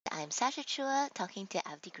I'm Sasha Chua talking to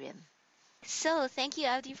Avdi Grimm. So, thank you,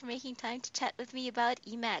 Avdi, for making time to chat with me about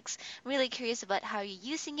Emacs. I'm really curious about how you're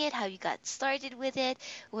using it, how you got started with it,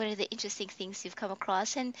 what are the interesting things you've come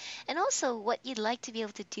across, and also what you'd like to be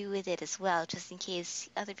able to do with it as well, just in case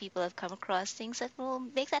other people have come across things that will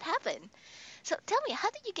make that happen. So, tell me,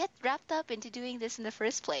 how did you get wrapped up into doing this in the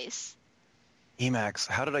first place? Emacs.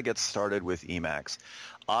 How did I get started with Emacs?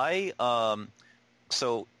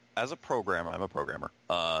 So as a programmer, I'm a programmer.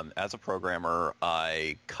 As a programmer,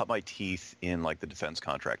 I cut my teeth in like the defense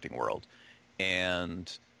contracting world,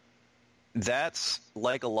 and that's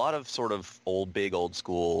like a lot of sort of big old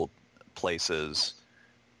school places.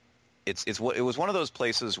 It was one of those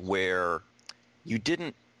places where you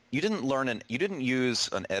didn't learn you didn't use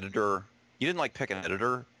an editor. You didn't like pick an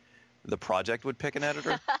editor. The project would pick an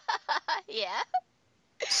editor. Yeah.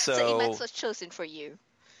 So Emacs was chosen for you.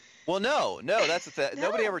 Well, no, that's the thing. No.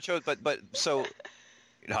 Nobody ever chose, but so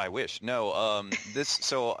I wish. No,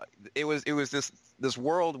 it was this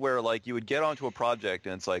world where like you would get onto a project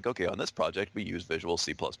and it's like, okay, on this project we use Visual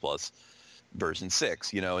C++ version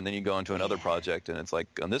 6, and then you go into another project and it's like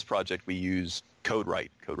on this project we use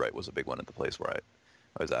CodeWrite. CodeWrite was a big one at the place where I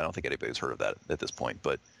was. I don't think anybody's heard of that at this point,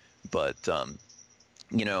 but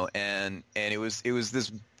and it was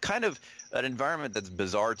this kind of an environment that's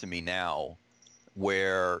bizarre to me now,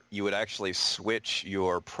 where you would actually switch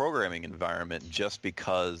your programming environment just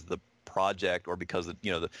because the project or because of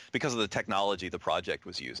the technology the project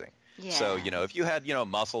was using. Yeah. So, if you had,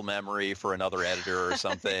 muscle memory for another editor or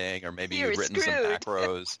something, or maybe you'd written some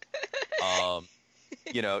macros,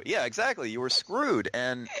 yeah, exactly. You were screwed.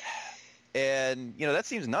 And that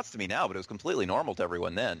seems nuts to me now, but it was completely normal to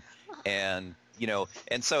everyone then. And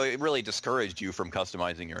so it really discouraged you from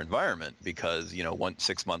customizing your environment because,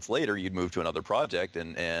 6 months later you'd move to another project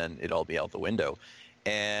and it'd all be out the window.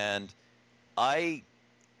 And I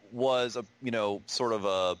was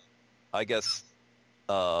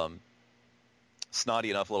snotty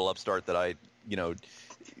enough little upstart that I,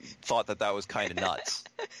 thought that was kind of nuts.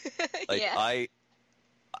 Like yeah.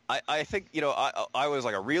 I think, I was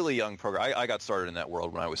like a really young programmer. I got started in that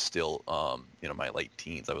world when I was still, my late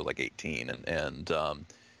teens. I was like 18. And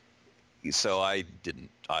so I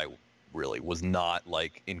really was not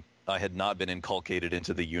I had not been inculcated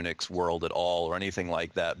into the Unix world at all or anything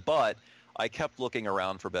like that. But I kept looking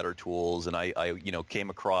around for better tools, and I came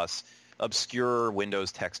across obscure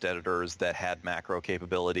Windows text editors that had macro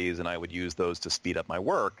capabilities, and I would use those to speed up my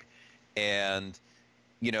work. And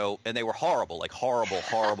and they were horrible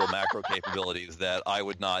macro capabilities that I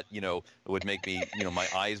would not, would make me, my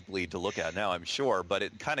eyes bleed to look at now, I'm sure. But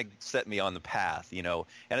it kind of set me on the path, And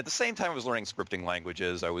at the same time, I was learning scripting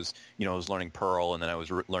languages. I was learning Perl, and then I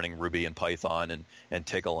was learning Ruby and Python and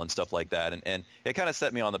Tcl and stuff like that. And it kind of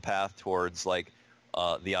set me on the path towards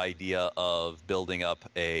the idea of building up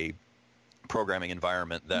a programming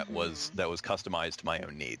environment that was customized to my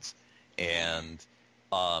own needs. And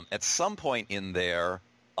at some point in there,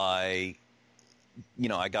 I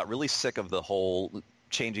got really sick of the whole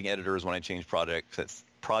changing editors when I changed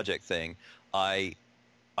project thing. I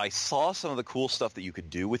saw some of the cool stuff that you could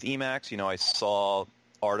do with Emacs. I saw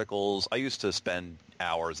articles. I used to spend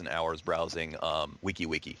hours and hours browsing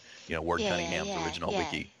WikiWiki, Word Cunningham's original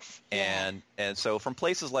wiki. Yeah. And so from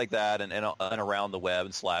places like that and around the web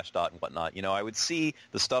and Slashdot and whatnot, I would see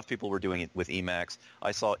the stuff people were doing with Emacs.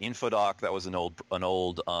 I saw Infodoc. That was an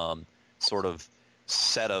old sort of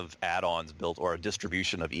set of add-ons built, or a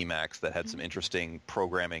distribution of Emacs that had some interesting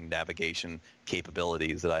programming navigation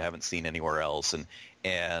capabilities that I haven't seen anywhere else. And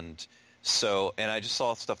I just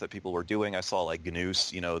saw stuff that people were doing. I saw like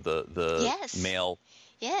GNUS, the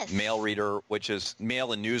Yes. mail reader, which is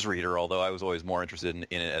mail and news reader, although I was always more interested in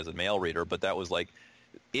it as a mail reader. But that was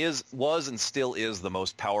was and still is the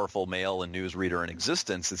most powerful mail and news reader in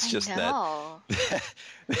existence. It's just that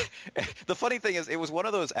the funny thing is it was one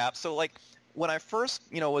of those apps. So when I first,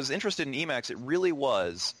 was interested in Emacs, it really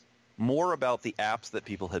was more about the apps that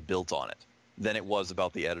people had built on it than it was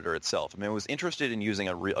about the editor itself. I mean, I was interested in using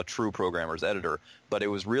a true programmer's editor, but it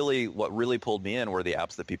was really what really pulled me in were the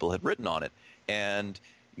apps that people had written on it. And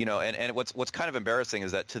and what's kind of embarrassing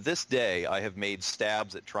is that to this day I have made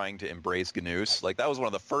stabs at trying to embrace GNUS. That was one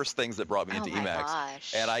of the first things that brought me into Emacs.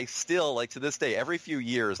 Gosh. And I still to this day, every few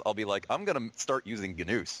years I'll be like, I'm going to start using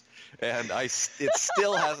GNUS. And it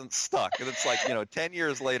still hasn't stuck. And it's 10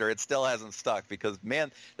 years later, it still hasn't stuck because,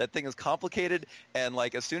 man, that thing is complicated. And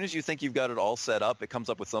as soon as you think you've got it all set up, it comes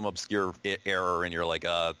up with some obscure error and you're like,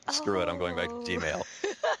 screw it, I'm going back to Gmail.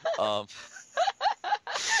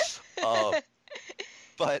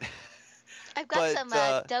 I've got But some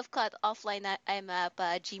Dovecot offline IMAP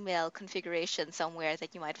Gmail configuration somewhere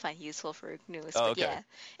that you might find useful for GNUs. oh, But okay. yeah.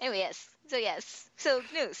 Anyway, yes. So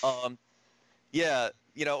GNUs. Yeah,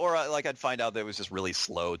 or like I'd find out that it was just really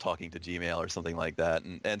slow talking to Gmail or something like that,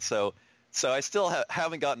 and so I still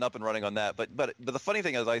haven't gotten up and running on that. But the funny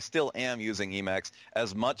thing is, I still am using Emacs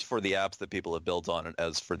as much for the apps that people have built on it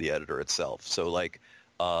as for the editor itself. So like,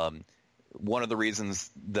 one of the reasons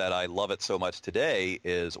that I love it so much today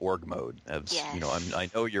is org mode. As Yes. I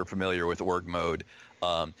know you're familiar with org mode.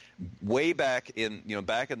 Way back in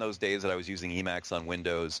back in those days that I was using Emacs on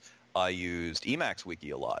Windows, I used Emacs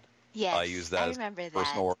Wiki a lot. I Yes, used that I as remember a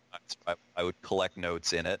personal that. organizer. I would collect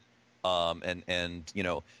notes in it, and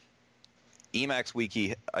Emacs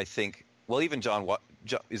Wiki. I think. Well, even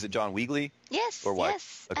is it John Weagley Yes, or what?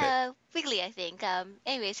 yes. Okay, Wiggly, I think.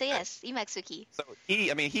 Anyway, so yes, Emacs Wiki. so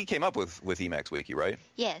he came up with Emacs Wiki, right?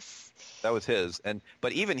 Yes. That was his,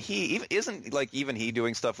 but even even he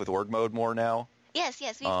doing stuff with org mode more now. Yes.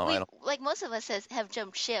 I We don't. like most of us have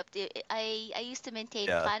jumped ship. I used to maintain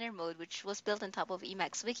Yeah. Planner mode, which was built on top of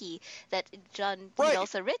Emacs Wiki that John had Right.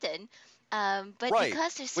 also written. But Right.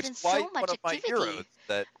 because there's Which been is why so one much of my activity. heroes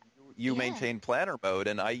that you Yeah. maintain planner mode,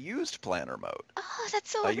 and I used planner mode. Oh, that's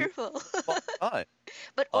so I used wonderful. it all the time.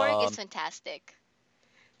 But org is Um, fantastic.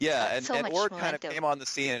 yeah, Got so and much org kind of momentum. came on the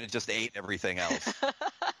scene and it just ate everything else.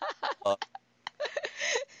 Uh,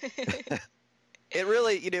 It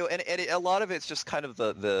really, a lot of it's just kind of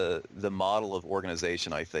the model of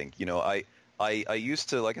organization, I think. I used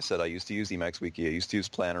to, like I said, I used to use Emacs Wiki. I used to use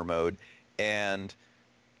planner mode. And,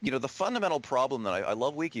 the fundamental problem that I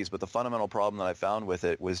love wikis, but the fundamental problem that I found with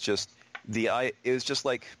it was just it was just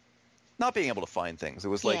like not being able to find things. It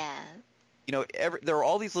was like, Yeah. there are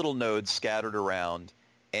all these little nodes scattered around,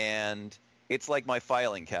 and it's like my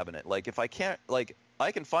filing cabinet. Like if I can't, like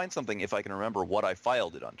I can find something if I can remember what I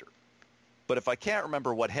filed it under. But if I can't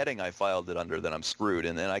remember what heading I filed it under, then I'm screwed.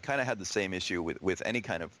 And I kind of had the same issue with any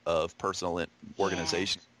kind of personal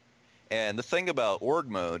organization. And the thing about org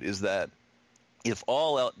mode is that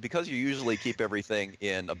because you usually keep everything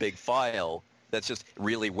in a big file that's just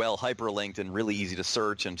really well hyperlinked and really easy to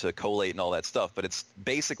search and to collate and all that stuff, but it's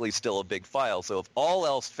basically still a big file. So if all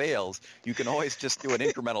else fails, you can always just do an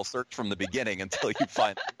incremental search from the beginning until you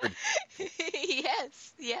find it.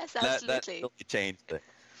 Yes, That absolutely. really changed it.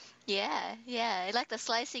 Yeah. I like the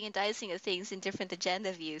slicing and dicing of things in different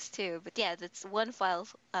agenda views too. But yeah, that's one file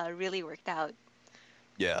really worked out.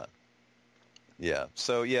 Yeah. Yeah.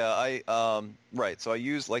 So yeah, right. So I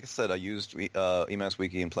used, like I said, I used Emacs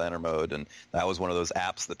Wiki in planner mode, and that was one of those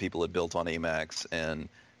apps that people had built on Emacs, and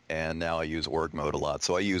now I use org mode a lot.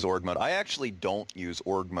 So I use org mode. I actually don't use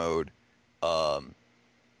org mode for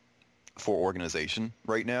organization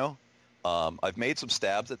right now. I've made some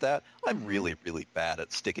stabs at that. I'm really, really bad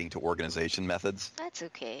at sticking to organization methods. That's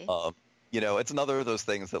okay. It's another of those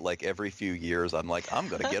things that like every few years I'm like, I'm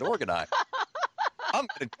going to get organized. I'm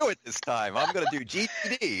going to do it this time. I'm going to do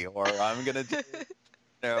GTD, or I'm going to do,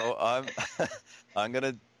 I'm going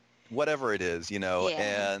to, whatever it is,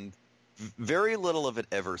 and very little of it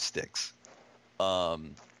ever sticks.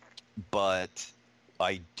 But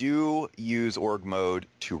I do use org mode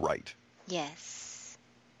to write. Yes.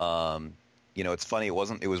 It's funny. It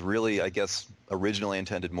was really, I guess, originally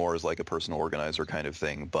intended more as like a personal organizer kind of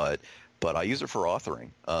thing, but I use it for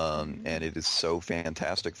authoring. And it is so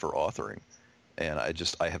fantastic for authoring. And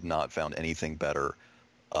I have not found anything better,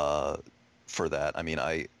 for that. I mean,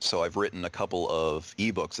 I've written a couple of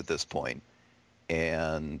ebooks at this point,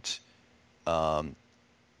 and,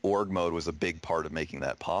 org mode was a big part of making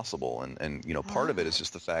that possible. And part of it is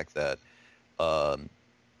just the fact that,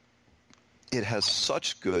 it has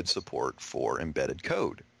such good support for embedded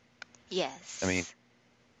code. Yes. I mean,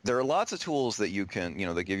 there are lots of tools that you can,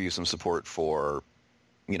 that give you some support for,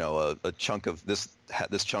 a chunk of this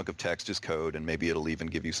chunk of text is code, and maybe it'll even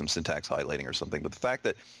give you some syntax highlighting or something. But the fact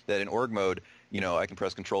that in org mode, I can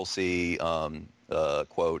press Control-C,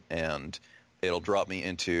 quote, and it'll drop me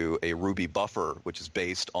into a Ruby buffer, which is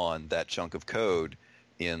based on that chunk of code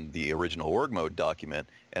in the original org mode document,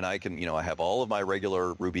 and I can, I have all of my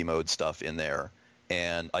regular Ruby mode stuff in there,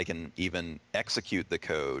 and I can even execute the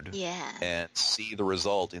code and see the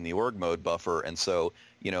result in the org mode buffer. And so,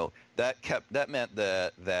 that meant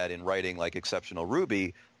that in writing like exceptional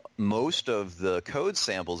Ruby, most of the code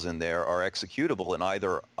samples in there are executable, and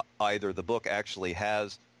either the book actually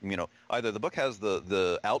has, either the book has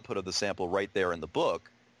the output of the sample right there in the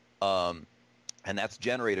book, and that's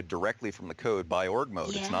generated directly from the code by org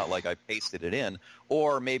mode. Yeah. It's not like I pasted it in,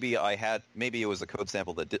 or maybe it was a code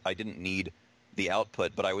sample that I didn't need the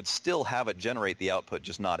output, but I would still have it generate the output,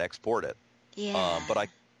 just not export it. Yeah. But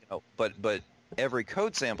Oh, but every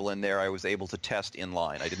code sample in there I was able to test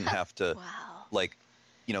inline. I didn't have to Wow. like,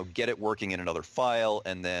 get it working in another file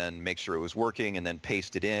and then make sure it was working and then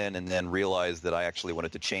paste it in and then realize that I actually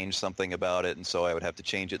wanted to change something about it, and so I would have to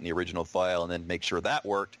change it in the original file and then make sure that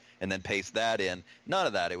worked and then paste that in. None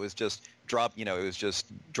of that. It was just drop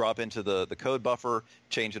into the code buffer,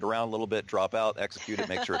 change it around a little bit, drop out, execute it,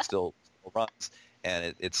 make sure it still runs,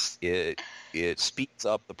 and it speeds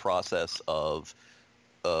up the process of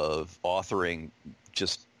authoring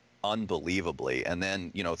just unbelievably. And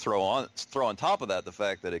then throw on top of that the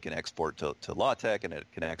fact that it can export to LaTeX, and it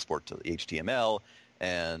can export to HTML,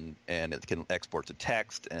 and it can export to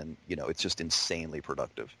text, and it's just insanely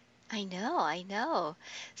productive. I know.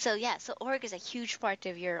 So yeah, so org is a huge part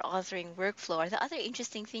of your authoring workflow. Are there other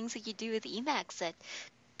interesting things that you do with Emacs that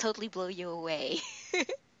totally blow you away?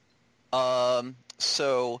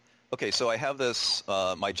 So I have this.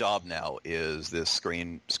 My job now is this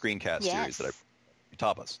screencast series that I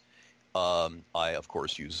Tapas. I of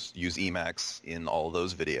course use Emacs in all of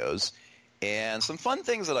those videos, and some fun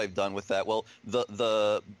things that I've done with that. Well,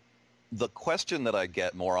 the question that I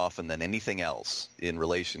get more often than anything else in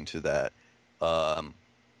relation to that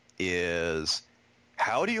is,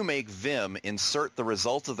 how do you make Vim insert the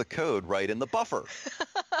result of the code right in the buffer?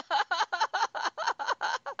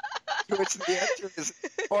 Which the answer is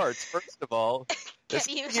parts. First of all, Get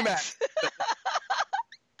Emacs.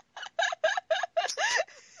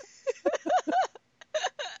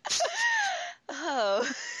 Oh.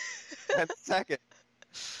 And second,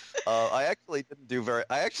 I actually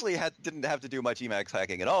didn't have to do much Emacs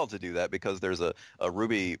hacking at all to do that, because there's a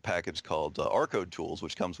Ruby package called rcode tools,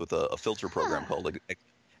 which comes with a filter program called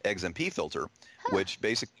XMP filter, which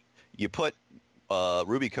basically you put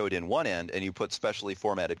Ruby code in one end and you put specially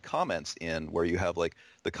formatted comments in where you have like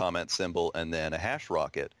the comment symbol and then a hash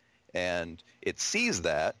rocket, and it sees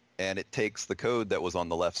that and it takes the code that was on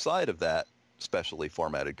the left side of that specially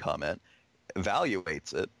formatted comment,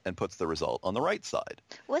 evaluates it, and puts the result on the right side.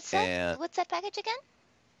 What's that package again?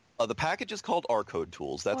 The package is called rcode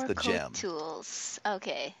tools. That's the gem. Tools.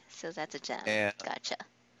 Okay, so that's a gem. Gotcha.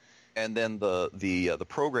 And then the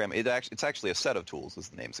program, it's actually a set of tools, as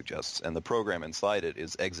the name suggests, and the program inside it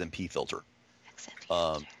is XMP filter. XMP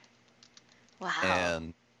filter.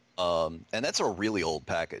 Wow. And that's a really old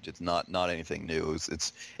package. It's not anything new.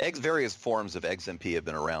 It's various forms of XMP have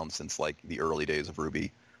been around since like the early days of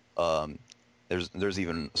Ruby. There's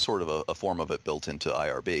even sort of a form of it built into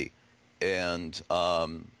IRB, and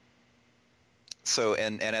so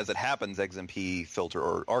as it happens, XMP filter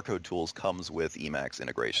or rcode tools comes with Emacs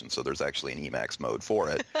integration. So there's actually an Emacs mode for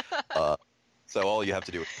it. So all you have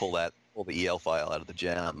to do is pull the EL file out of the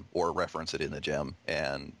gem or reference it in the gem,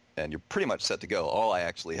 and you're pretty much set to go. All I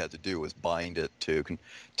actually had to do was bind it to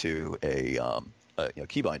a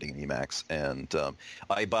key binding in Emacs, and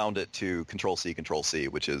I bound it to Control-C,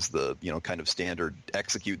 which is the kind of standard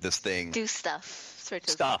execute this thing, do stuff sort of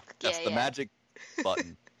stuff. That's the magic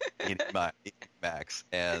button in Emacs,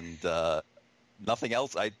 and nothing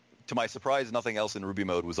else. To my surprise, nothing else in Ruby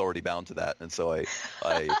mode was already bound to that, and so I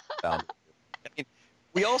bound it. I mean,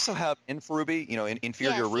 we also have InfRuby, in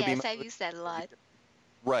inferior Ruby mode. Yes, I've used that a lot.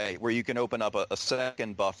 Right, where you can open up a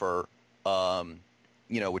second buffer,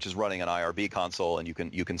 which is running an IRB console, and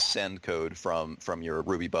you can send code from your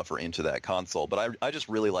Ruby buffer into that console. But I just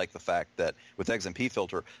really like the fact that with XMP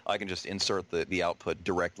filter, I can just insert the output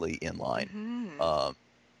directly in line. Mm-hmm.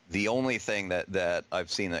 The only thing that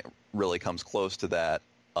I've seen that really comes close to that,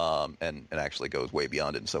 and actually goes way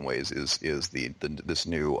beyond it in some ways, is this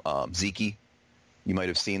new Ziki. You might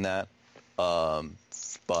have seen that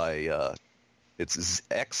by it's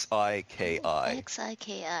XIKI.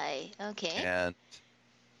 XIKI. Okay. And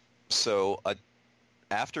so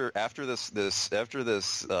after this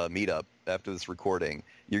meetup, after this recording,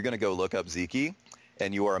 you're going to go look up Ziki,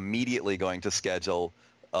 and you are immediately going to schedule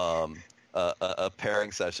a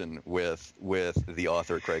pairing session with the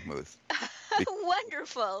author Craig Muth.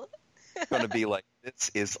 Wonderful. It's going to be like,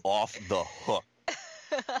 this is off the hook.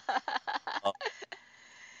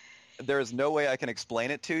 There is no way I can explain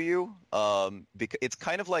it to you, because it's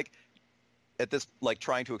kind of like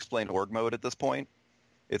trying to explain org mode at this point.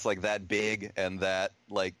 It's like that big and that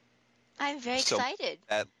like. I'm very excited.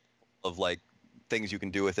 That of like things you can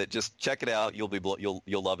do with it. Just check it out. You'll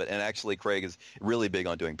love it. And actually, Craig is really big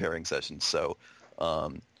on doing pairing sessions. So, I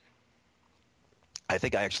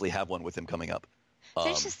think I actually have one with him coming up.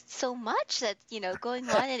 There's just so much that going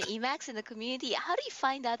on in Emacs in the community. How do you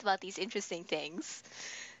find out about these interesting things?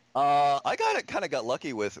 I kind of got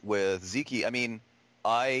lucky with Ziki. I mean,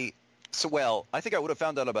 I think I would have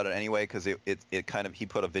found out about it anyway, because it kind of, he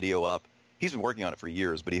put a video up, he's been working on it for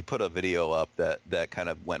years, but he put a video up that kind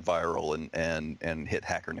of went viral and hit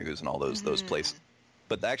Hacker News and all those places.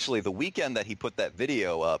 But actually, the weekend that he put that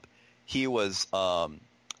video up, he was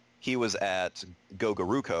at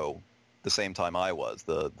Gogaruko the same time I was,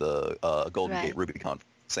 the Golden Gate RubyConf,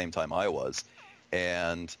 same time I was,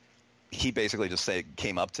 and he basically just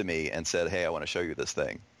came up to me and said, "Hey, I want to show you this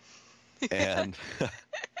thing," and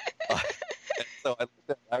so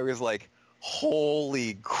I was like,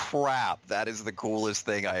 "Holy crap! That is the coolest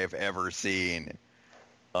thing I have ever seen."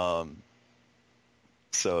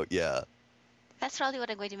 So yeah. That's probably what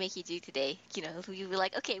I'm going to make you do today. You'll be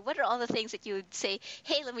like, okay, what are all the things that you would say,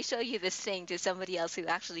 hey, let me show you this thing to somebody else who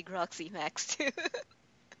actually groks Emacs too?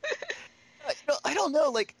 I don't know.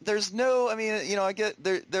 Like, there's no. I mean, I get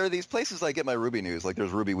there are these places I get my Ruby news. Like, there's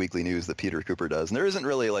Ruby Weekly News that Peter Cooper does, and there isn't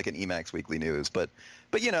really like an Emacs Weekly News, but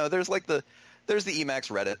there's like there's the Emacs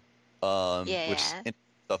Reddit, which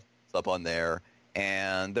stuff up on there,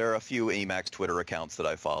 and there are a few Emacs Twitter accounts that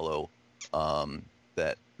I follow,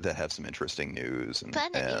 that have some interesting news.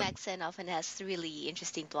 Planet Emacs often has really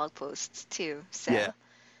interesting blog posts too, so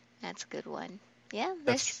that's a good one. Yeah,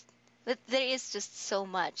 but there is just so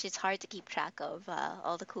much. It's hard to keep track of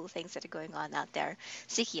all the cool things that are going on out there.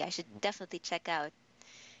 Siki, I should definitely check out.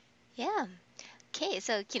 Yeah. Okay,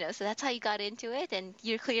 so so that's how you got into it, and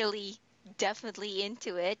you're clearly definitely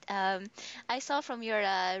into it. I saw from your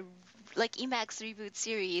Emacs reboot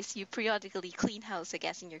series, you periodically clean house, I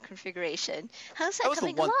guess, in your configuration. How's that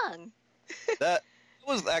coming along? That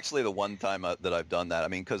was actually the one time that I've done that. I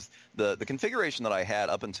mean, because the configuration that I had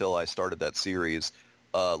up until I started that series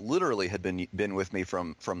literally had been with me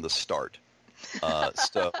from the start.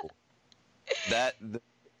 So that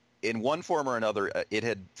in one form or another, it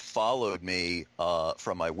had followed me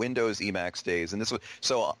from my Windows Emacs days. And this was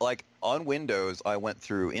so like on Windows, I went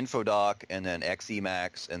through InfoDoc and then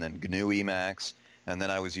Emacs and then GNU Emacs, and then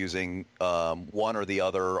I was using one or the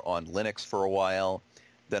other on Linux for a while.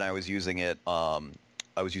 Then I was using it. I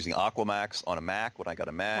was using Aquamax on a Mac when I got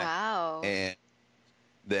a Mac. Wow. And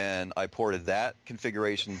then I ported that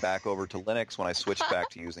configuration back over to Linux when I switched back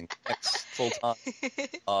to using Linux full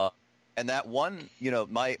time. And that one,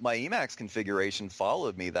 my Emacs configuration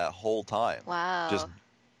followed me that whole time. Wow. Just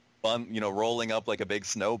rolling up like a big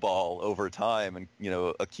snowball over time and,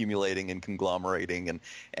 accumulating and conglomerating.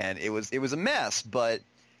 And it was a mess, but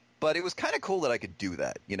it was kind of cool that I could do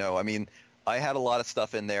that. I mean, I had a lot of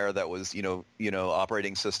stuff in there that was,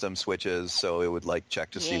 operating system switches. So it would like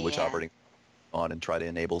check to see which operating on and try to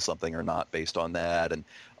enable something or not based on that. And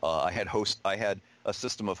I had a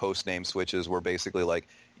system of host name switches where basically like,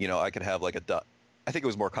 I could have like I think it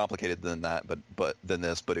was more complicated than that, but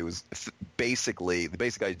it was basically, the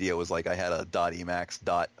basic idea was like I had a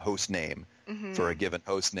 .emacs host name for a given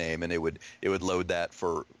host name, and it would load that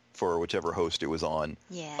for whichever host it was on.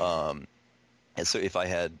 Yeah. And so if I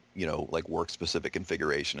had, like work specific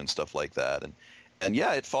configuration and stuff like that, and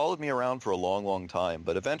yeah, it followed me around for a long, long time,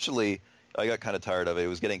 but eventually I got kind of tired of it. It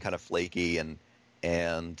was getting kind of flaky, and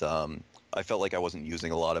I felt like I wasn't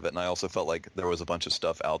using a lot of it, and I also felt like there was a bunch of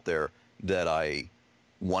stuff out there that I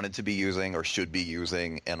wanted to be using or should be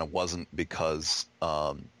using, and it wasn't because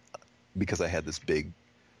I had this big,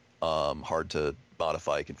 hard to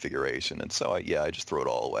modify configuration, and so I just threw it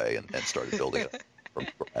all away and started building it from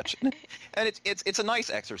scratch. And it's a nice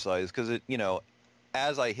exercise because it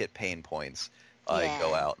as I hit pain points, I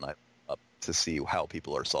go out and I to see how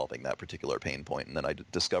people are solving that particular pain point, and then I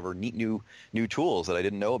discover neat new tools that I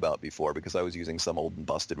didn't know about before because I was using some old and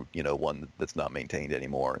busted one that's not maintained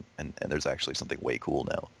anymore, and there's actually something way cool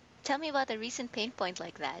now. Tell me about a recent pain point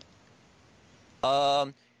like that.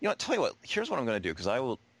 Tell you what, here's what I'm going to do,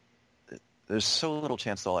 because there's so little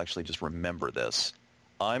chance that I'll actually just remember this.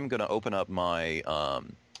 I'm going to open up my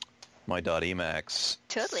my .emacs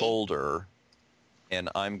folder, and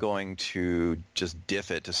I'm going to just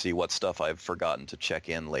diff it to see what stuff I've forgotten to check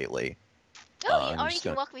in lately. Oh, or you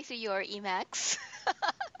can walk me through your Emacs.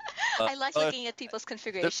 I like looking at people's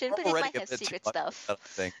configuration, but it might have secret stuff.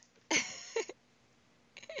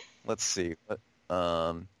 Let's see.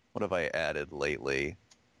 What have I added lately?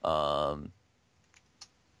 Of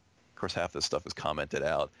course, half this stuff is commented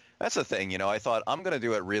out. That's the thing, I thought I'm going to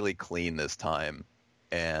do it really clean this time,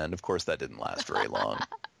 and of course that didn't last very long.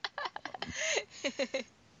 I'm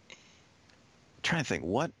trying to think,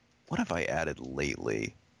 what have I added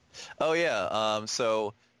lately? Oh yeah,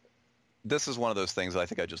 so this is one of those things I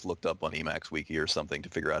think I just looked up on Emacs Wiki or something to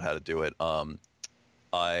figure out how to do it.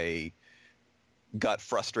 I got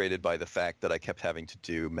frustrated by the fact that I kept having to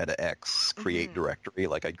do metax create directory.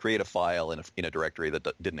 Like I'd create a file in a directory that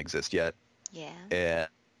didn't exist yet. Yeah. And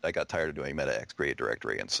I got tired of doing metax create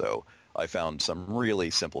directory, and so I found some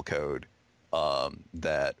really simple code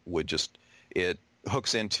that would just it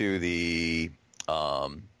hooks into the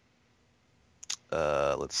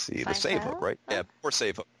let's see, the Find save hook, file? right? Oh, Yeah, before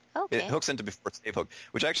save hook. It okay. hooks into before save hook,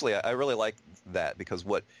 which actually I really like that because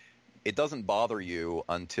what it doesn't bother you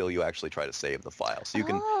until you actually try to save the file. So you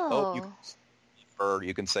can Oh,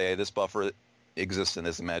 you can say this buffer exists in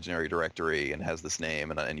this imaginary directory and has this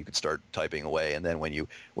name, and you can start typing away. And then when you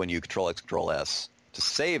Control X Control S to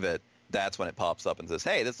save it, that's when it pops up and says,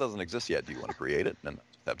 "Hey, this doesn't exist yet. Do you want to create it?" And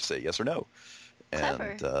I have to say yes or no. And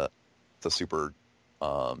clever. it's a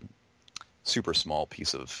super small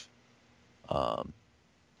piece of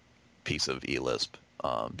eLisp.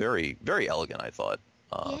 Very very elegant, I thought.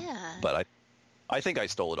 Yeah. But I think I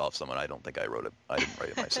stole it off someone. I don't think I wrote it. I didn't write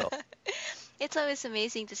it myself. It's always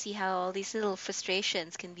amazing to see how all these little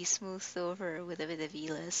frustrations can be smoothed over with a bit of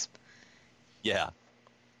eLisp. Yeah.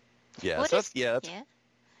 Yeah. What So is, that's yeah?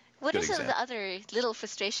 What are good some of example. the other little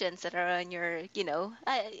frustrations that are on your,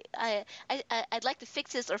 I'd like to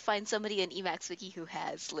fix this or find somebody in Emacs Wiki who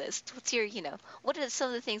has list. What's your, what are some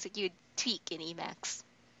of the things that you'd tweak in Emacs?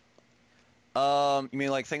 You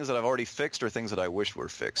mean like things that I've already fixed or things that I wish were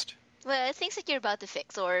fixed? Well, things that you're about to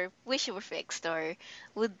fix or wish you were fixed or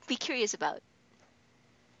would be curious about.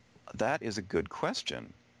 That is a good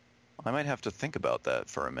question. I might have to think about that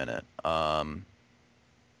for a minute.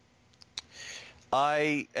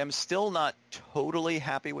 I am still not totally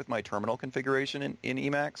happy with my terminal configuration in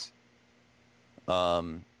Emacs.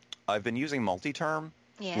 I've been using multi-term,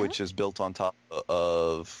 Yeah? which is built on top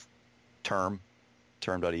of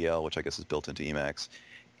term.el, which I guess is built into Emacs.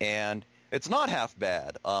 And it's not half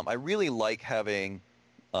bad. I really like having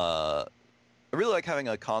a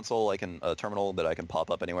console, a terminal that I can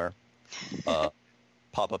pop up anywhere.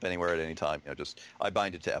 Pop up anywhere at any time. Just I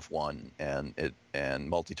bind it to F1 and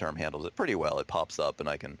multi-term handles it pretty well. It pops up and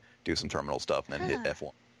I can do some terminal stuff and then hit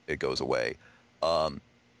F1. It goes away.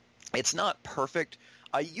 It's not perfect.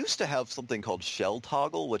 I used to have something called shell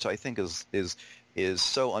toggle, which I think is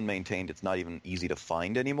so unmaintained it's not even easy to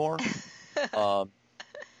find anymore. And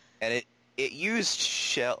it used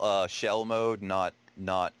shell mode, not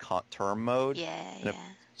term mode. Yeah, And yeah.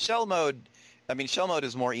 shell mode. I mean, shell mode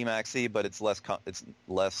is more Emacs-y, but it's less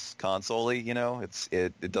console-y.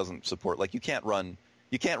 It doesn't support you can't run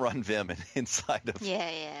Vim inside Yeah,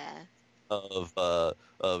 yeah.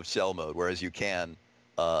 of shell mode, whereas you can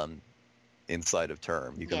inside of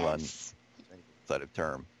term. You can run Yes. inside of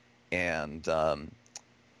term, and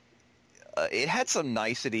it had some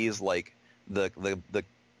niceties like the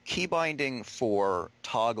key binding for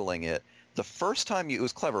toggling it. It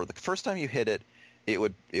was clever. The first time you hit it. It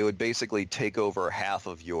would basically take over half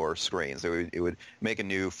of your screen. So it would make a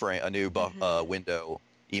new window,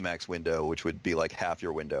 Emacs window, which would be like half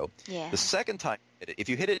your window. Yeah. The second time, if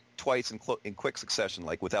you hit it twice in quick succession,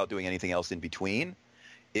 like without doing anything else in between,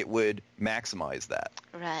 it would maximize that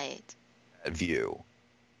Right. view.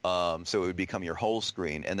 So it would become your whole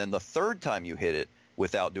screen. And then the third time you hit it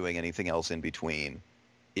without doing anything else in between,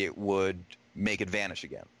 it would make it vanish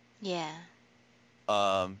again. Yeah.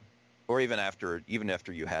 Or even after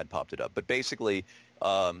you had popped it up. But basically,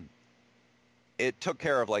 it took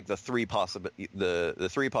care of like the three possibilities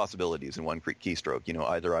in one keystroke.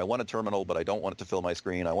 Either I want a terminal, but I don't want it to fill my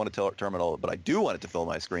screen. I want a terminal, but I do want it to fill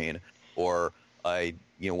my screen. Or I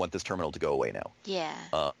want this terminal to go away now.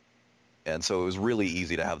 Yeah. And so it was really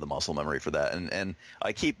easy to have the muscle memory for that. And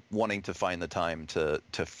I keep wanting to find the time to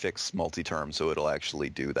fix multi-term so it'll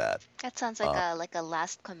actually do that. That sounds like a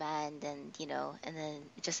last command and then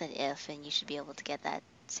just an if and you should be able to get that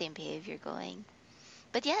same behavior going.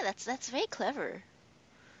 But yeah, that's very clever.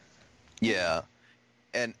 Yeah.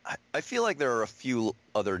 And I feel like there are a few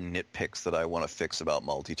other nitpicks that I want to fix about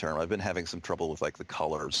multi-term. I've been having some trouble with like the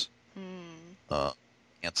colors,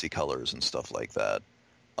 fancy colors and stuff like that.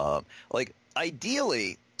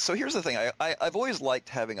 Ideally, so here's the thing. I've always liked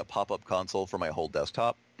having a pop-up console for my whole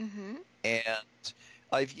desktop. Mm-hmm. And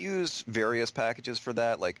I've used various packages for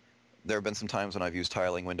that. Like there have been some times when I've used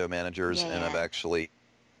tiling window managers and I've actually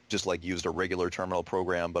just used a regular terminal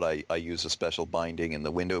program, but I used a special binding in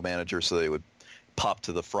the window manager so that it would pop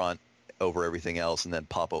to the front over everything else and then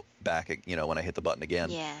pop back, when I hit the button again.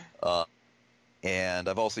 Yeah. And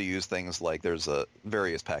I've also used things like there's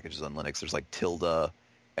various packages on Linux. There's like Tilda,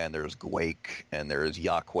 and there's Gwake, and there's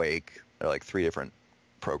Yakwake. There are like three different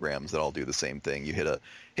programs that all do the same thing. You hit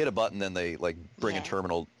a button, then they bring a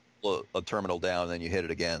terminal down, and then you hit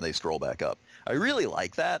it again, they scroll back up. I really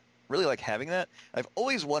like that. Really like having that. I've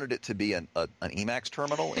always wanted it to be an Emacs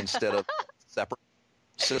terminal instead of a separate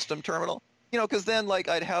system terminal. Because then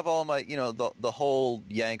I'd have all my the whole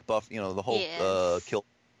yank buff, the whole kill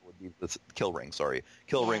would be the kill ring. Sorry,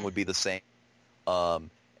 kill ring Yeah. would be the same.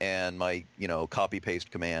 And my copy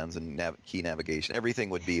paste commands and key navigation, everything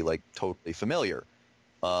would be like totally familiar.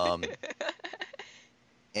 Um,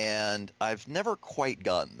 and I've never quite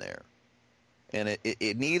gotten there. And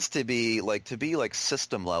it needs to be like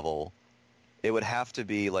system level. It would have to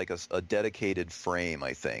be like a dedicated frame,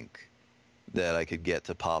 I think, that I could get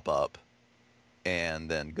to pop up and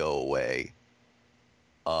then go away.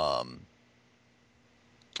 And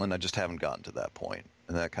I just haven't gotten to that point,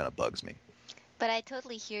 and that kind of bugs me. But I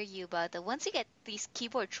totally hear you about that. Once you get these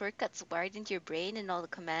keyboard shortcuts wired into your brain and all the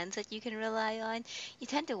commands that you can rely on, you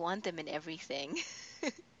tend to want them in everything.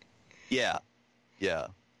 Yeah. Yeah,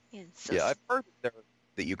 so Yeah, I've heard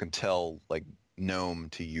that you can tell like GNOME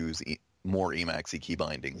to use more Emacs key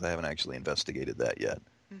bindings. I haven't actually investigated that yet.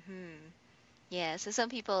 yeah, so some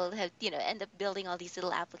people have, end up building all these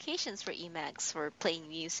little applications for Emacs for playing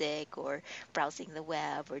music or browsing the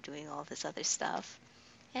web or doing all this other stuff.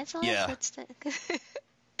 And it's all Yeah. good stuff.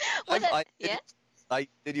 Well, yeah? I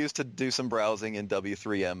did used to do some browsing in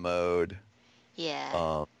W3M mode.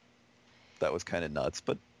 Yeah. That was kind of nuts,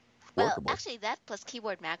 but Well, workable. actually, that plus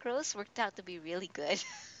keyboard macros worked out to be really good.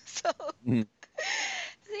 So, Mhm.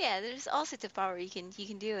 so yeah, there's all sorts of power you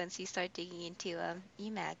can do once you start digging into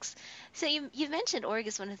Emacs. So you mentioned org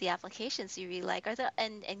is one of the applications you really like. Are there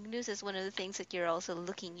and GNUs is one of the things that you're also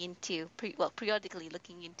looking into periodically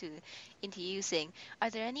looking into using. Are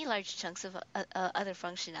there any large chunks of other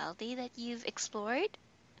functionality that you've explored?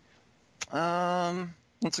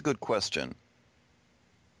 That's a good question.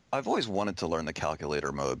 I've always wanted to learn the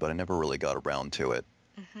calculator mode, but I never really got around to it.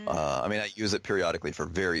 I mean, I use it periodically for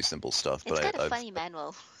very simple stuff, It's but got a funny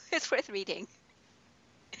manual. It's worth reading.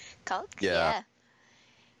 Calc? Yeah.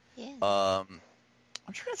 Yeah.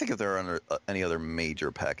 I'm trying to think if there are any other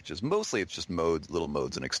major packages. Mostly it's just modes, little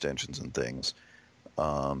modes and extensions and things.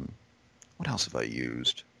 What else have I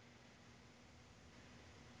used?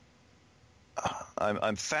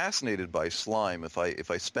 I'm fascinated by Slime. If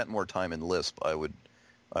I spent more time in Lisp, I would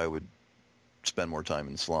spend more time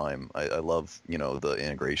in Slime. I love the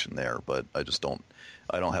integration there, but I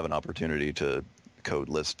don't have an opportunity to code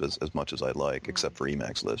Lisp as much as I'd like, except for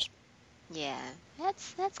Emacs Lisp. Yeah,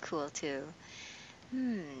 that's cool too.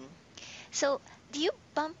 So, do you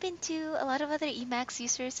bump into a lot of other Emacs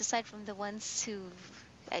users aside from the ones who,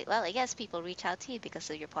 I guess people reach out to you because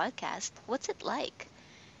of your podcast? What's it like?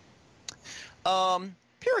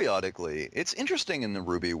 Periodically, it's interesting in the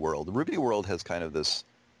Ruby world. The Ruby world has kind of this.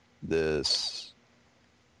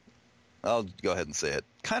 I'll go ahead and say it.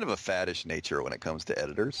 Kind of a faddish nature when it comes to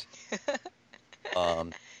editors.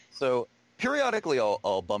 So periodically,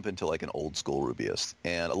 I'll bump into like an old school Rubyist,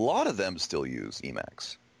 and a lot of them still use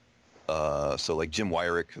Emacs. So like Jim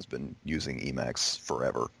Weirich has been using Emacs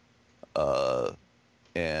forever.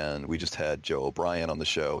 And we just had Joe O'Brien on the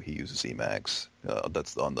show. He uses Emacs.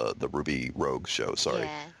 That's on the Ruby Rogue show, sorry.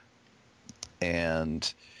 Yeah.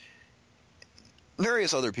 And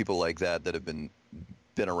various other people like that have been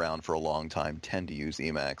around for a long time tend to use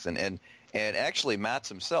Emacs. And actually Mats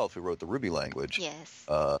himself, who wrote the Ruby language, Yes.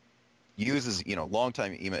 uses,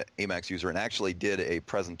 longtime Emacs user, and actually did a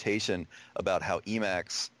presentation about how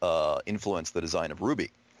Emacs influenced the design of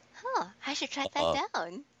Ruby. Huh, I should track that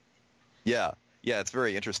down. Yeah, it's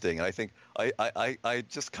very interesting, and I think I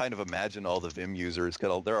just kind of imagine all the Vim users.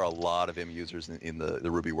 There are a lot of Vim users in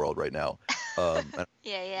the Ruby world right now.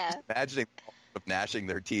 Yeah. Just imagining them gnashing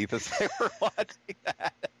their teeth as they were watching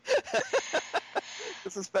that.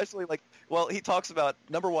 It's especially he talks about,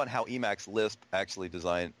 number one, how Emacs Lisp actually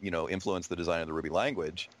influenced the design of the Ruby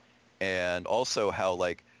language, and also how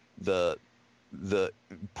the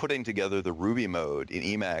putting together the Ruby mode in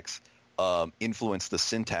Emacs influenced the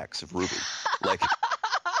syntax of Ruby.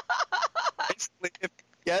 Basically,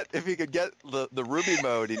 if you could get the Ruby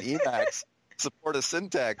mode in Emacs support a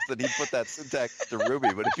syntax, then he'd put that syntax to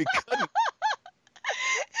Ruby. But if you couldn't,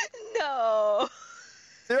 No.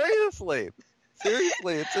 seriously,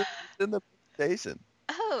 it's in the presentation.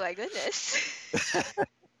 Oh my goodness.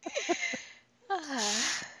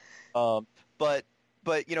 But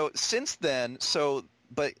since then, so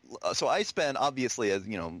I spend, obviously, as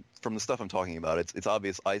from the stuff I'm talking about, it's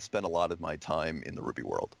obvious I spend a lot of my time in the Ruby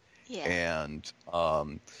world. Yeah. And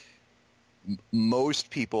most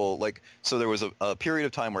people, so there was a period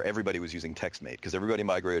of time where everybody was using TextMate because everybody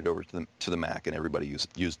migrated over to the Mac, and everybody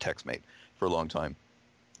used TextMate for a long time.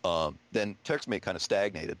 Then TextMate kind of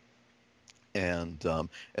stagnated, and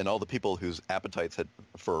all the people whose appetites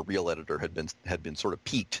for a real editor had been sort of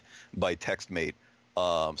piqued by TextMate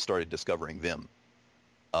started discovering Vim,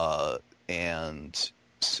 and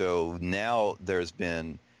so now there's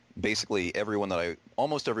been basically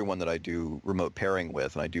almost everyone that I do remote pairing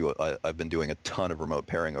with, and I've been doing a ton of remote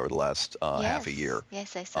pairing over the last half a year.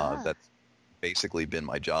 Yes, I saw. That's basically been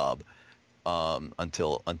my job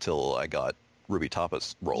until I got Ruby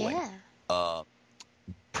Tapas rolling. Yeah.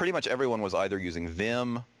 Pretty much everyone was either using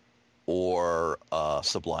Vim or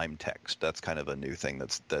Sublime Text. That's kind of a new thing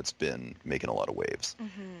that's been making a lot of waves.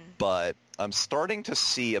 Mm-hmm. But I'm starting to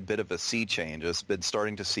see a bit of a sea change. I've been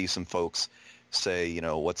starting to see some folks say,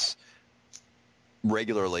 what's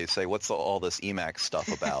all this Emacs stuff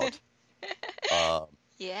about?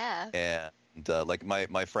 Yeah. And like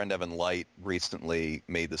my friend Evan Light recently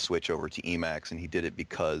made the switch over to Emacs, and he did it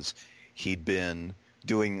because he'd been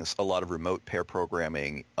doing a lot of remote pair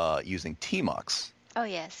programming using Tmux. Oh,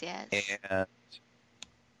 yes. And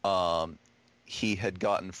he had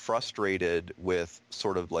gotten frustrated with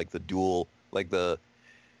sort of like the dual, like the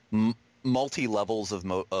multi-levels of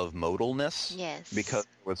modalness. Yes. Because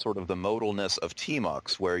with sort of the modalness of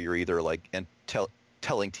Tmux, where you're either like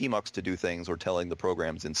telling Tmux to do things or telling the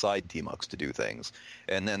programs inside Tmux to do things.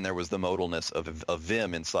 And then there was the modalness of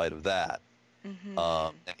Vim inside of that. Mm-hmm.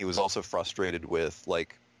 And he was also frustrated with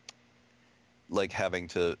like having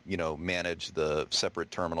to, manage the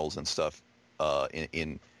separate terminals and stuff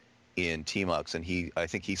in Tmux. And I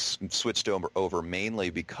think he switched over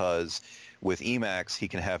mainly because with Emacs, he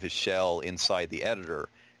can have his shell inside the editor.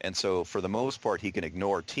 And so for the most part, he can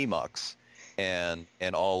ignore Tmux. And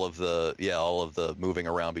all of the moving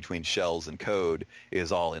around between shells and code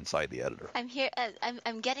is all inside the editor.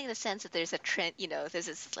 I'm getting the sense that there's a trend. There's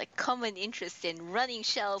this like common interest in running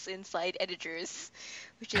shells inside editors,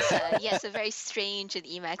 which is yes, a very strange and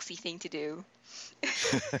Emacs-y thing to do.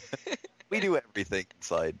 We do everything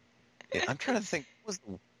inside. Yeah, I'm trying to think. What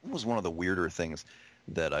was one of the weirder things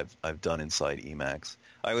that I've done inside Emacs?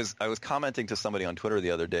 I was commenting to somebody on Twitter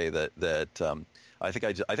the other day that I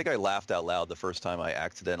think I laughed out loud the first time I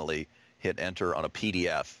accidentally hit enter on a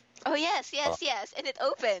PDF. Oh yes, and it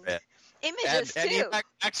opened images and too. And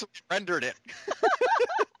actually rendered it.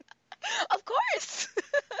 Of course.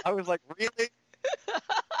 I was like, really?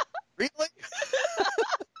 Really?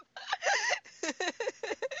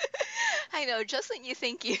 I know, just when you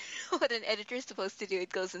think you know what an editor is supposed to do, it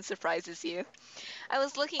goes and surprises you. I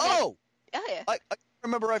was looking at... Oh, yeah. I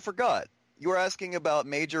remember, I forgot. You were asking about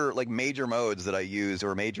major modes that I use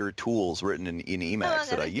or major tools written in Emacs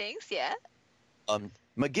that I use. Things, yeah.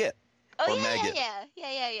 Magit. Oh, or yeah, Magit.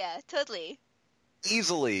 yeah, totally.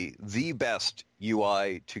 Easily the best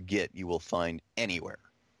UI to Git you will find anywhere.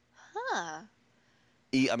 Huh.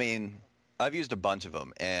 I mean, I've used a bunch of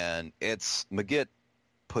them, and Magit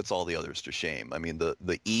puts all the others to shame. I mean,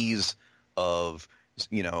 the ease of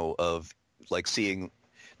like seeing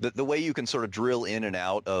the way you can sort of drill in and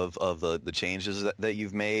out of the changes that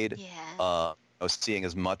you've made. Yeah. Seeing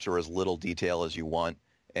as much or as little detail as you want,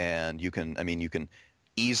 and you can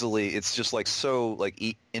easily. It's just like so like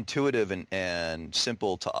intuitive and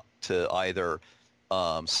simple to either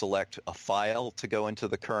select a file to go into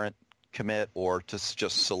the current commit or to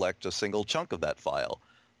just select a single chunk of that file.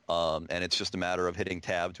 And it's just a matter of hitting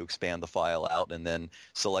tab to expand the file out and then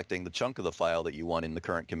selecting the chunk of the file that you want in the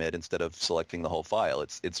current commit instead of selecting the whole file.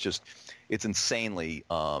 It's insanely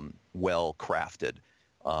well crafted.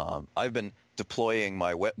 I've been deploying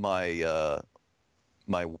the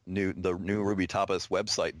new Ruby Tapas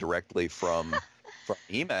website directly from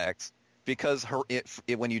Emacs because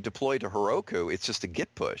when you deploy to Heroku, it's just a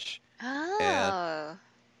Git push. Oh. And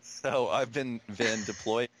so I've been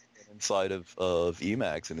deploying inside of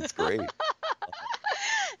Emacs, and it's great.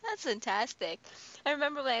 That's fantastic. I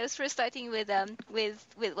remember when I was first starting with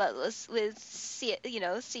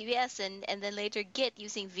CVS and then later Git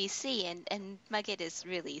using VC, and my Git is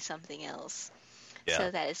really something else. Yeah.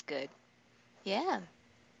 So that is good. Yeah.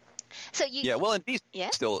 So you. Yeah. Well, and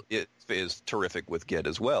VC still is terrific with Git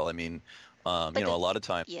as well. I mean, a lot of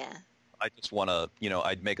times. Yeah. I just want to,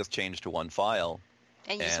 I'd make a change to one file.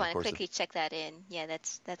 And you just want to quickly check that in. Yeah,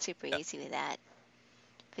 that's super easy with that.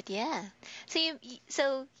 But yeah,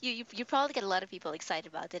 so you probably get a lot of people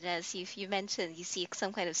excited about it. And as you mentioned, you see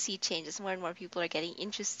some kind of sea changes. More and more people are getting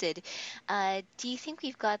interested. Do you think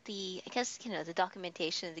we've got the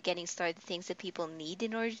documentation, the getting started, the things that people need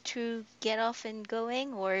in order to get off and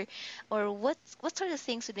going, or what sort of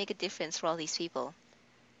things would make a difference for all these people?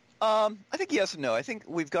 I think yes and no. I think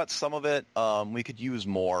we've got some of it. We could use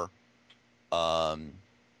more.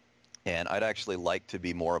 And I'd actually like to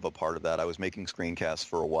be more of a part of that. I was making screencasts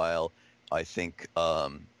for a while. I think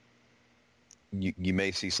you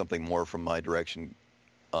may see something more from my direction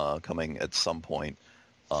coming at some point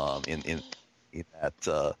in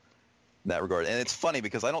that that regard. And it's funny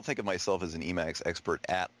because I don't think of myself as an Emacs expert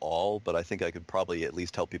at all, but I think I could probably at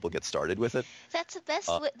least help people get started with it. That's the best.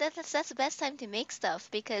 That's the best time to make stuff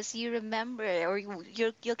because you remember, or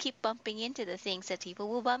you'll keep bumping into the things that people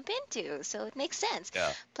will bump into. So it makes sense.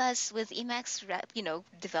 Yeah. Plus, with Emacs,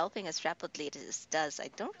 developing as rapidly as it does, I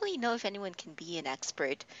don't really know if anyone can be an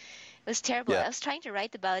expert. It was terrible. Yeah. I was trying to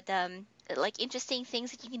write about like interesting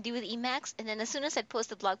things that you can do with Emacs, and then as soon as I'd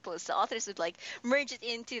post a blog post, the authors would like merge it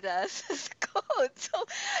into the code.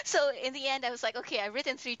 So in the end, I was like, okay, I've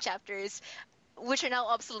written 3 chapters, which are now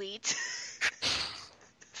obsolete.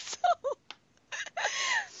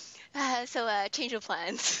 So change of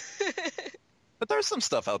plans. But there's some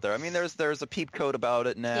stuff out there. I mean, there's a peep code about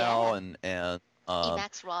it now, Yeah. and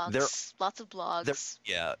Emacs rocks. Lots of blogs.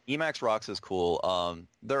 yeah, Emacs rocks is cool.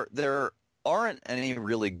 There aren't any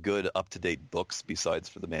really good up-to-date books besides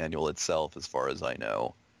for the manual itself, as far as I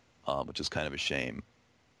know, which is kind of a shame.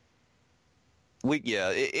 We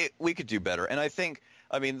could do better, and I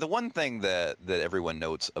mean, the one thing that everyone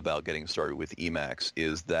notes about getting started with Emacs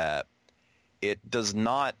is that it does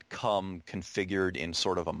not come configured in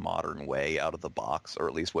sort of a modern way out of the box, or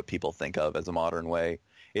at least what people think of as a modern way.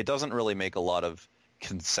 It doesn't really make a lot of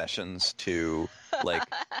concessions to like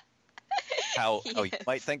how Yes. you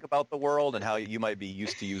might think about the world and how you might be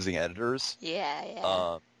used to using editors.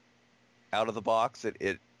 Yeah. Out of the box.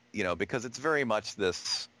 It because it's very much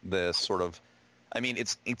this sort of, I mean,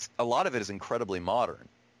 it's a lot of it is incredibly modern,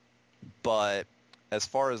 but as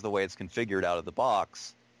far as the way it's configured out of the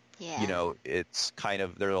box, Yeah. it's kind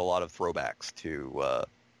of, there's a lot of throwbacks to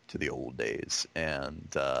the old days, and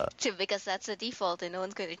Because that's the default, and no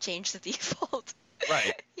one's going to change the default.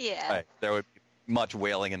 right, Yeah. right, there would be much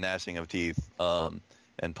wailing and gnashing of teeth,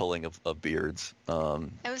 and pulling of beards. I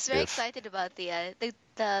was very if- excited about the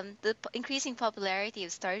increasing popularity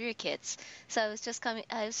of starter kits. So I was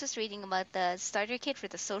just reading about the starter kit for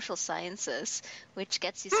the social sciences, which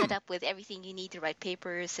gets you set up with everything you need to write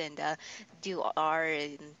papers and do R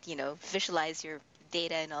and visualize your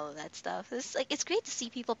data and all of that stuff. It's great to see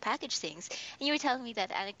people package things. And you were telling me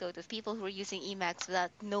that anecdote of people who were using Emacs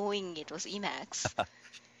without knowing it was Emacs.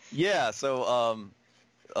 Yeah, so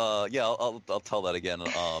I'll tell that again.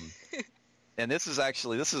 And this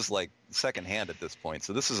is like secondhand at this point.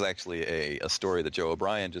 So this is actually a story that Joe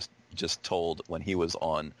O'Brien just told when he was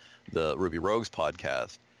on the Ruby Rogues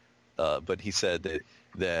podcast. But he said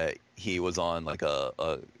that he was on like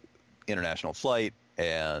a international flight,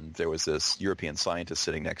 and there was this European scientist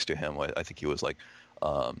sitting next to him. I think he was like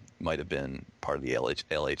might have been part of the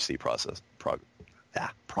LHC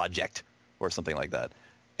project or something like that.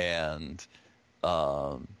 And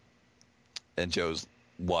Joe's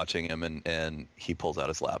watching him, and he pulls out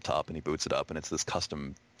his laptop and he boots it up, and it's this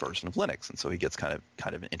custom version of Linux, and so he gets kind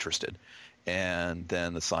of interested. And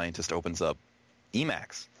then the scientist opens up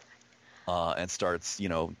Emacs and starts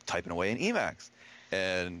typing away in Emacs,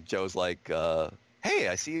 and Joe's like, "Hey,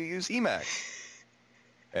 I see you use Emacs,"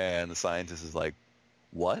 and the scientist is like,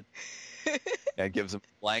 "What?" and gives him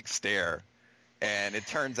a blank stare, and it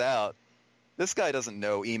turns out this guy doesn't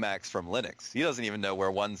know Emacs from Linux. He doesn't even know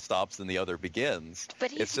where one stops and the other begins.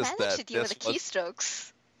 But he's managed to deal with the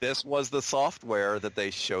keystrokes. This was the software that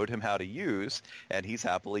they showed him how to use, and he's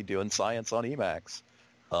happily doing science on Emacs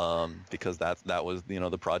because that was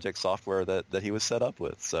the project software that he was set up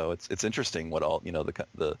with. So it's interesting what all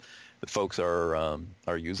the folks are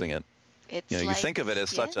using it. You think of it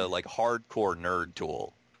as such a like hardcore nerd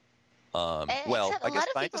tool. I guess a lot of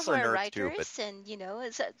scientists people are who are nerds too, writers, but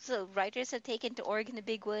and so writers have taken to org in a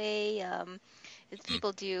big way.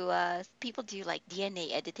 People do like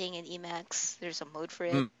DNA editing in Emacs. There's a mode for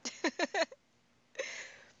it.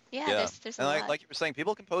 yeah. There's a And lot. like you were saying,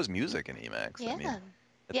 people compose music in Emacs. Yeah. I mean,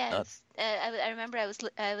 it's Yeah, nuts. I remember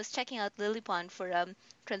I was checking out Lilypond for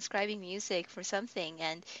transcribing music for something,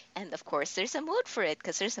 and of course there's a mode for it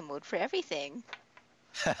because there's a mode for everything.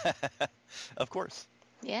 Of course.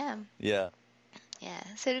 Yeah. Yeah. Yeah,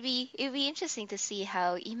 so it'd be interesting to see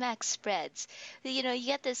how Emacs spreads. You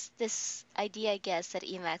get this idea, I guess, that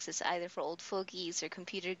Emacs is either for old fogies or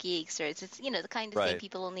computer geeks, or it's the kind of thing Right.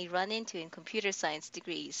 people only run into in computer science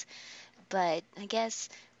degrees. But I guess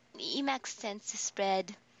Emacs tends to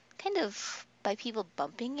spread kind of by people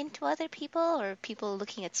bumping into other people, or people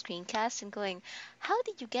looking at screencasts and going, "How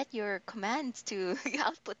did you get your commands to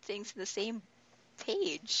output things in the same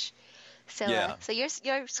page?" So, Yeah. so your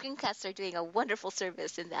screencasts are doing a wonderful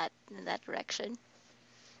service in that direction.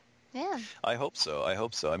 Yeah. I hope so.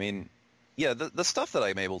 I mean, yeah, the stuff that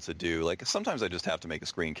I'm able to do, like sometimes I just have to make a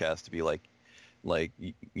screencast to be like,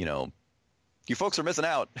 you folks are missing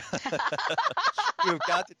out. You've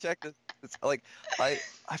got to check this. It's like I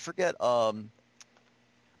forget. Oh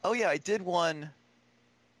yeah, I did one.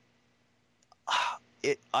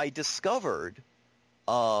 I discovered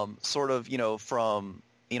sort of from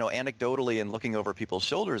anecdotally and looking over people's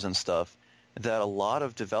shoulders and stuff that a lot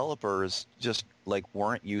of developers just like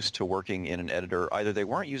weren't used to working in an editor. Either they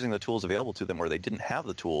weren't using the tools available to them or they didn't have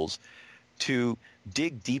the tools to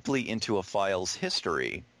dig deeply into a file's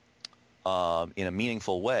history in a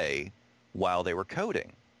meaningful way while they were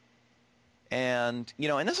coding. And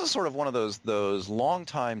and this is sort of one of those long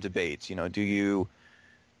time debates. Do you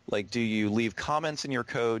leave comments in your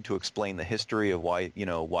code to explain the history of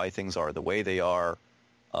why things are the way they are?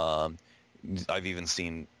 I've even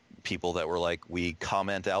seen people that were like, we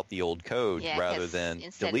comment out the old code rather than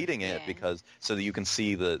deleting it because so that you can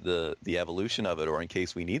see the evolution of it, or in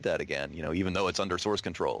case we need that again, even though it's under source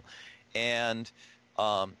control. And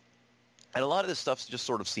a lot of this stuff just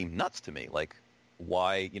sort of seemed nuts to me. Like,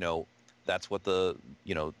 why, that's what the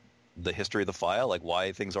history of the file, like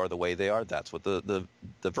why things are the way they are, that's what the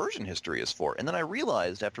version history is for. And then I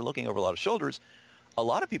realized after looking over a lot of shoulders, a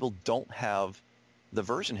lot of people don't have the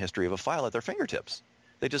version history of a file at their fingertips.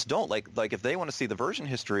 They just don't. Like if they want to see the version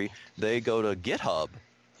history, they go to GitHub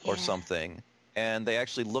or something, and they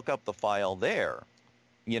actually look up the file there.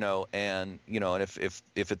 And if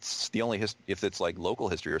it's the only if it's like local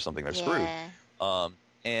history or something, they're screwed.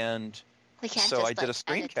 And so I did a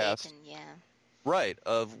screencast, right,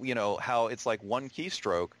 of how it's like one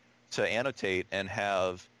keystroke to annotate and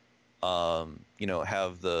have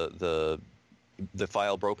have the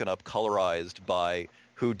file broken up, colorized by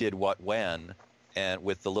who did what when, and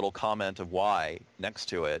with the little comment of why next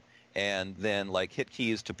to it, and then like hit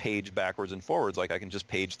keys to page backwards and forwards. Like I can just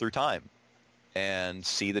page through time and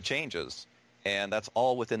see the changes, and that's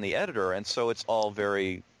all within the editor, and so it's all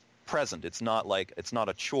very present. It's not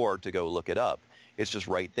a chore to go look it up. It's just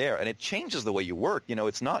right there, and it changes the way you work.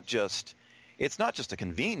 It's not just a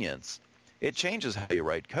convenience. It changes how you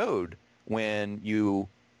write code when you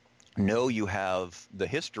know you have the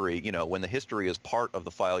history, when the history is part of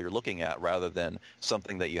the file you're looking at rather than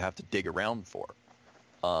something that you have to dig around for.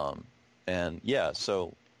 And yeah,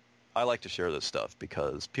 so I like to share this stuff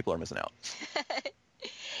because people are missing out.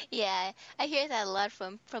 Yeah, I hear that a lot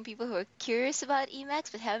from people who are curious about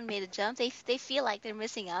Emacs but haven't made a jump. They feel like they're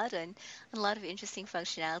missing out on a lot of interesting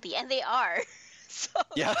functionality, and they are. So.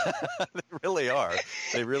 Yeah, they really are.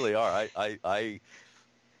 They really are.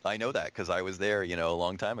 I know that because I was there, a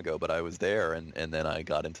long time ago. But I was there, and then I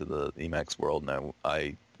got into the Emacs world, and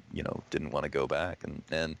I didn't want to go back.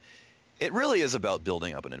 And it really is about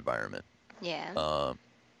building up an environment. Yeah.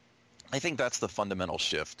 I think that's the fundamental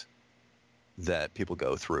shift that people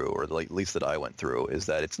go through, or at least that I went through, is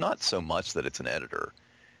that it's not so much that it's an editor.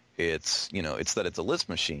 It's it's that it's a Lisp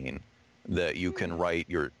machine that you can write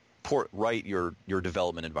your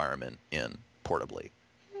development environment in portably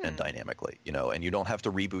and dynamically, and you don't have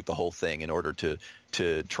to reboot the whole thing in order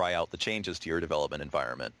to try out the changes to your development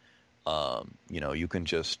environment. You can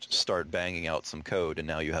just start banging out some code, and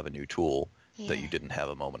now you have a new tool that you didn't have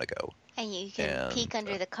a moment ago. And you can peek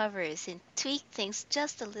under the covers and tweak things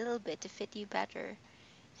just a little bit to fit you better.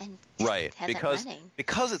 And right, have because that running.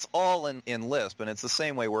 Because it's all in Lisp, and it's the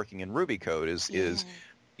same way working in Ruby code is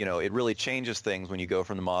it really changes things when you go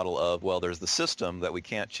from the model of, well, there's the system that we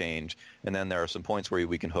can't change, and then there are some points where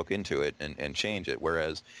we can hook into it and change it.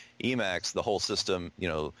 Whereas Emacs, the whole system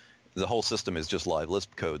is just live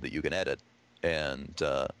Lisp code that you can edit, and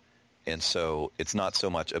so it's not so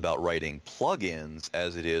much about writing plugins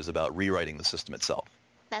as it is about rewriting the system itself.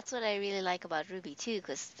 That's what I really like about Ruby too,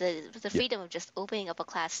 because the freedom of just opening up a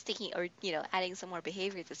class, sticking or adding some more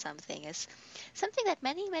behavior to something is something that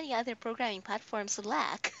many other programming platforms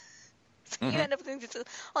lack. So you end up doing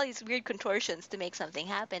all these weird contortions to make something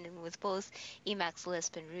happen, and with both Emacs,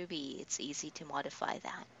 Lisp, and Ruby, it's easy to modify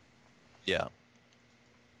that. Yeah.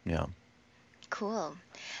 Cool.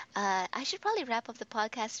 I should probably wrap up the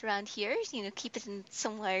podcast around here, keep it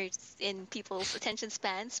somewhere in people's attention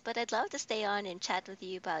spans, but I'd love to stay on and chat with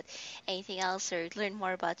you about anything else or learn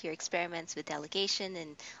more about your experiments with delegation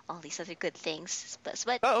and all these other good things. But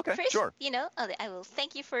okay, first, sure. I will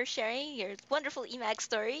thank you for sharing your wonderful Emacs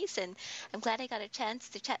stories, and I'm glad I got a chance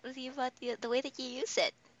to chat with you about the way that you use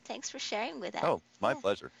it. Thanks for sharing with us. Oh, my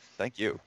pleasure. Thank you.